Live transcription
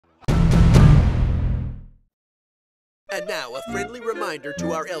And now, a friendly reminder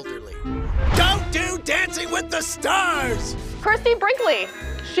to our elderly. Don't do Dancing with the Stars! Christie Brinkley.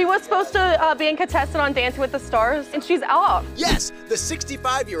 She was supposed to be a contestant on Dancing with the Stars, and she's off. Yes, the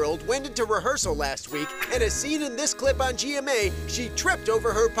 65-year-old went into rehearsal last week, and as seen in this clip on GMA, she tripped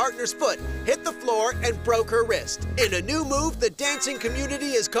over her partner's foot, hit the floor, and broke her wrist. In a new move the dancing community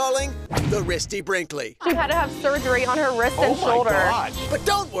is calling the Christie Brinkley. She had to have surgery on her wrist and shoulder. God. But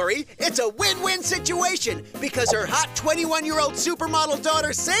don't worry, it's a win-win situation, because her hot 21-year-old supermodel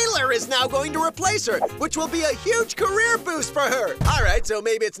daughter, Sailor, is now going to replace her, which will be a huge career boost for her. All right, so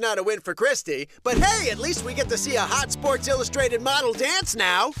maybe it's not a win for Christie, but hey, at least we get to see a hot Sports Illustrated model dance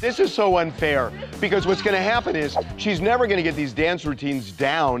now. This is so unfair, because what's going to happen is she's never going to get these dance routines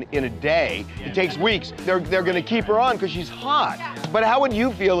down in a day. It takes weeks. They're going to keep her on because she's hot. But how would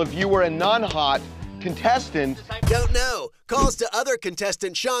you feel if you were a non-hot contestant? Don't know. Calls to other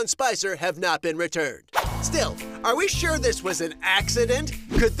contestant Sean Spicer have not been returned. Still, are we sure this was an accident?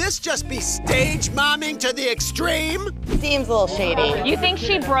 Could this just be stage momming to the extreme? Seems a little shady. You think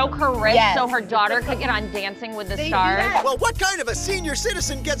she broke her wrist Yes. so her daughter could get on Dancing with the Stars? Well, what kind of a senior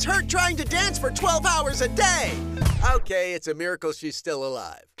citizen gets hurt trying to dance for 12 hours a day? Okay, it's a miracle she's still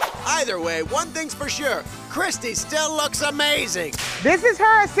alive. Either way, one thing's for sure, Christie still looks amazing. This is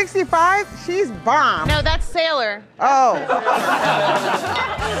her at 65? She's bomb. No, that's Sailor. Oh.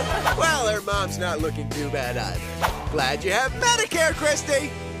 Well, her mom's not looking too bad either. Glad you have Medicare, Christie.